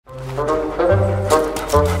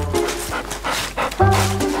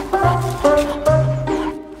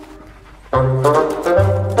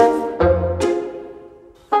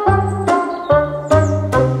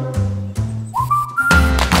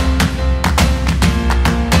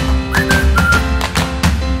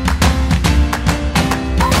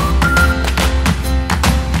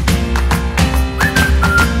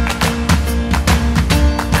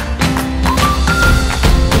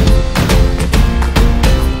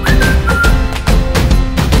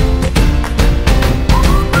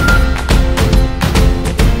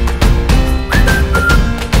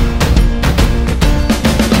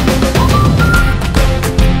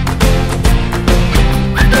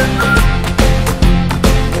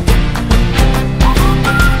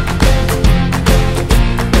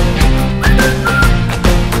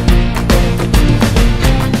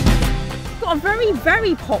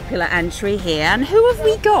popular entry here. And who have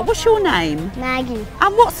we got? What's your name? Maggie.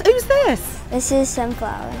 And who's this? This is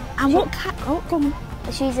Sunflower. And what cat? Oh, go on.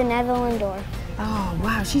 She's a Netherlander. Oh,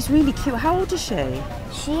 wow, she's really cute. How old is she?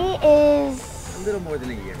 She is... A little more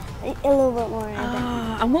than a year. A little bit more.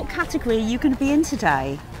 And what category are you going to be in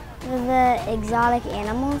today? The exotic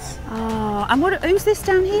animals. Oh, and who's this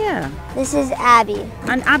down here? This is Abby.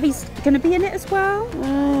 And Abby's going to be in it as well?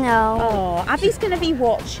 No. Oh, Abby's going to be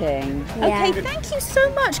watching. Yeah. Okay, thank you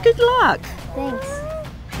so much. Good luck. Thanks.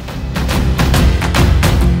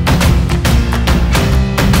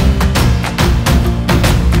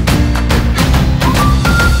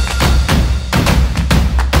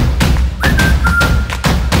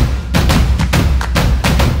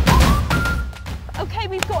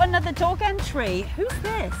 Another dog entry. Who's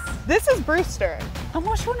this? This is Brewster. And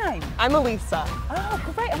what's your name? I'm Elisa.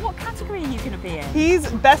 Oh, great. And what category are you going to be in?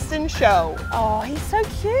 He's best in show. Oh, he's so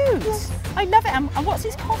cute. Yes. I love it. And what's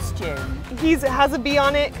his costume? He has a bee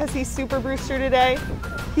on it because he's Super Brewster today.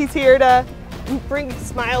 He's here to bring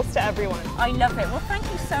smiles to everyone. I love it. Well, thank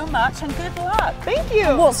you so much and good luck. Thank you.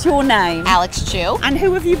 And what's your name? Alex Chu. And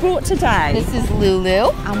who have you brought today? This is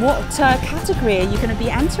Lulu. And what category are you going to be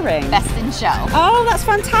entering? Best in show. Oh, that's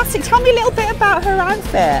fantastic. Tell me a little bit about her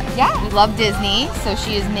outfit. Yeah, we love Disney, so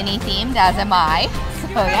she is Minnie themed, as am I. So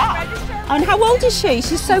yeah. And how old is she?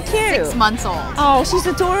 She's so cute. 6 months old. Oh, she's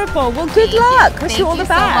adorable. Well, good luck. Wish you all the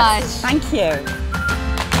best. So much. Thank you.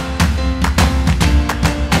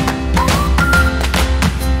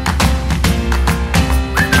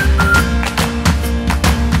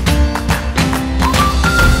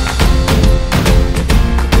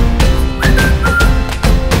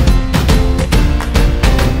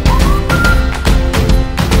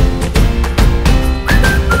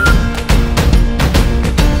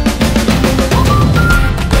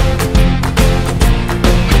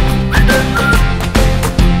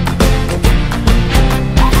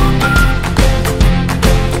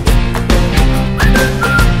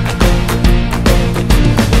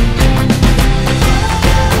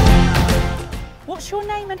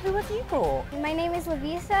 My name is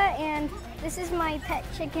Lavisa, and this is my pet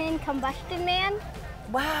chicken, Combustion Man.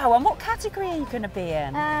 Wow, and what category are you going to be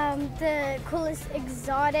in? The coolest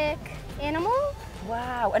exotic animal.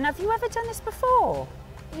 Wow, and have you ever done this before?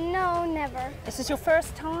 No, never. This is your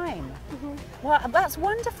first time? Well, that's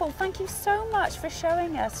wonderful. Thank you so much for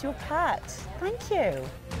showing us your pet. Thank you.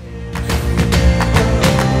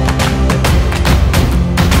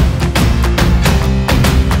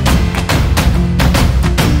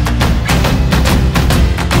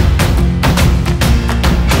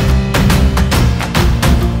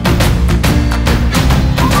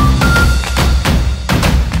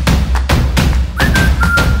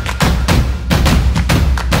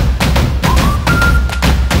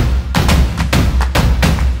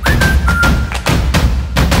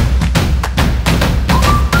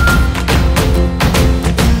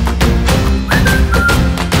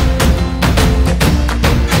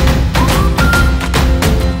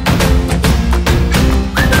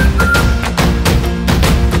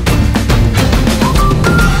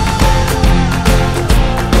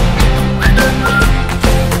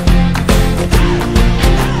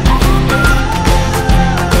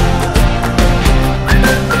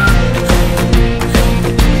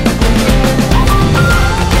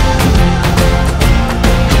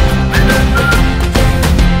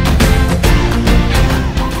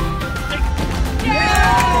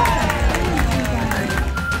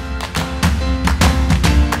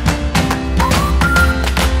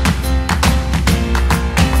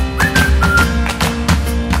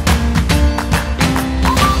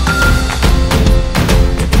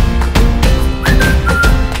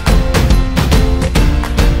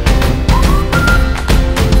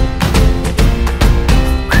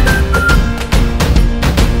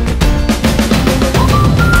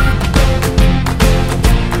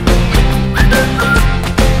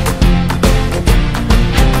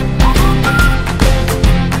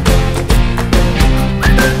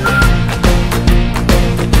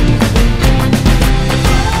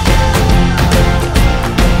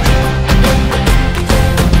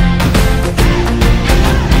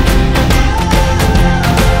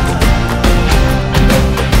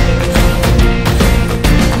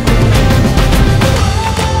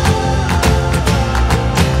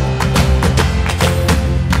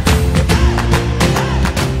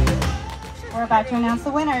 About to announce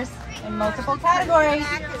the winners in multiple categories.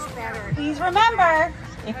 Please remember,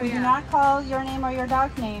 if we do not call your name or your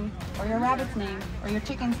dog's name or your rabbit's name or your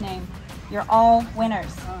chicken's name, you're all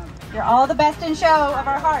winners. You're all the best in show of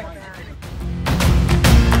our hearts.